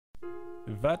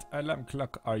What alarm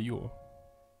clock are you?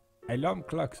 Alarm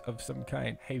clocks of some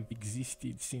kind have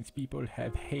existed since people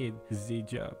have had their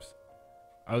jobs.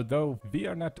 Although we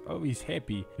are not always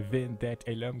happy when that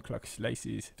alarm clock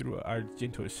slices through our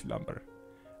gentle slumber,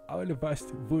 all of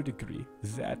us would agree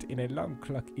that an alarm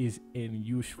clock is an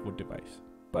useful device.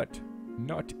 But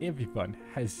not everyone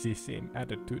has the same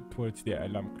attitude towards their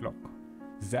alarm clock.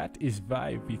 That is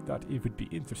why we thought it would be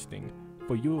interesting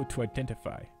for you to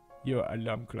identify your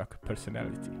alarm clock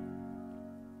personality.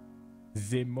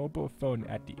 The mobile phone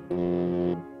addict.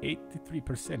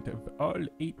 83% of all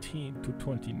 18 to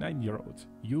 29-year-olds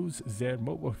use their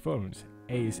mobile phones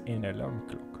as an alarm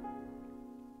clock.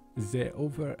 The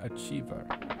overachiever.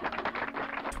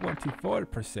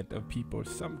 24% of people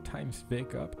sometimes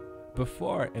wake up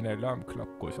before an alarm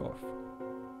clock goes off.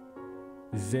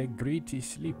 The greedy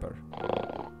sleeper.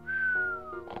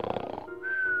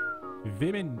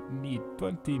 Women need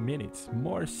 20 minutes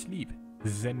more sleep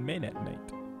than men at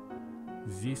night.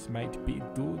 This might be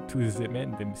due to the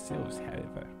men themselves,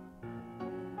 however.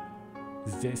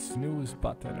 The snooze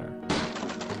buttoner.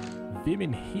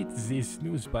 Women hit the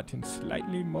snooze button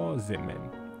slightly more than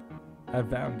men.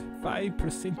 Around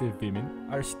 5% of women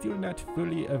are still not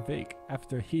fully awake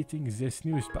after hitting the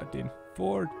snooze button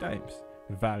 4 times,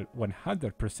 while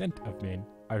 100% of men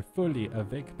are fully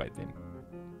awake by then.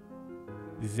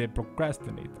 The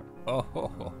procrastinator.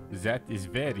 Oh, that is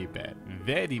very bad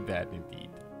indeed.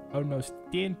 Almost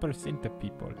 10% of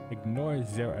people ignore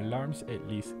their alarms at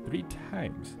least 3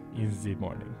 times in the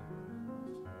morning.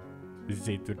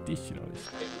 The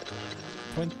traditionalist.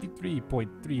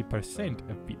 23.3%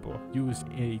 of people use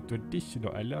a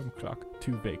traditional alarm clock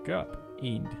to wake up,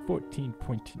 and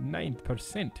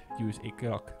 14.9% use a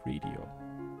clock radio.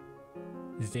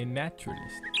 The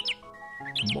naturalist.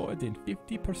 More than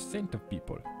 50% of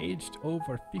people aged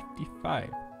over 55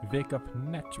 wake up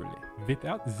naturally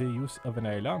without the use of an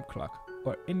alarm clock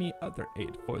or any other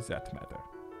aid for that matter.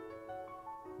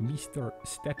 Mr.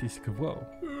 Status Quo.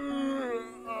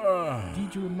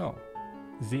 Did you know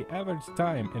the average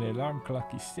time an alarm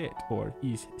clock is set for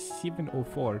is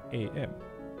 7:04 a.m.?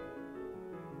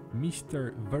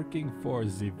 Mr. Working for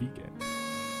the Weekend.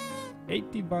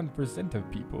 81% of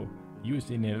people use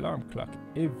an alarm clock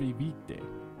every weekday,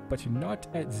 but not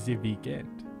at the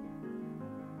weekend.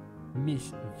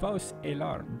 Miss False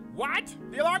Alarm. What?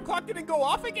 The alarm clock didn't go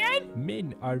off again?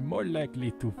 Men are more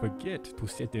likely to forget to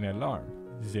set an alarm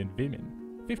than women.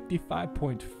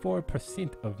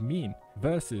 55.4% of men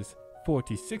versus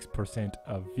 46%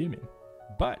 of women.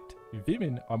 But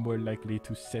women are more likely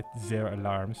to set their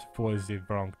alarms for the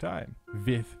wrong time,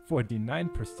 with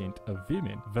 49% of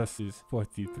women versus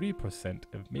 43%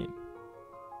 of men.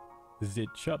 The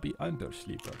chubby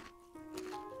undersleeper.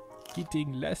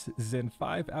 Getting less than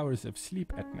 5 hours of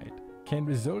sleep at night can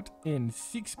result in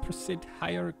 6%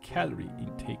 higher calorie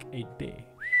intake a day.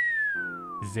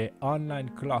 The online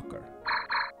clocker.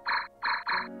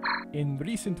 In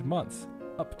recent months,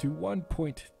 up to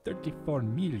 1.34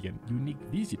 million unique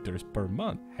visitors per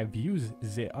month have used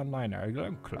the online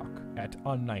alarm clock at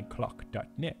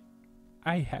onlineclock.net.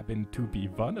 I happen to be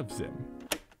one of them.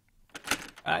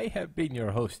 I have been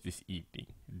your host this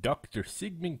evening, Dr.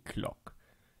 Sigmund Clock.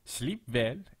 Sleep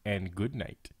well and good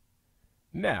night.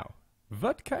 Now,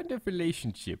 what kind of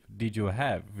relationship did you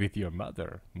have with your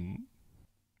mother?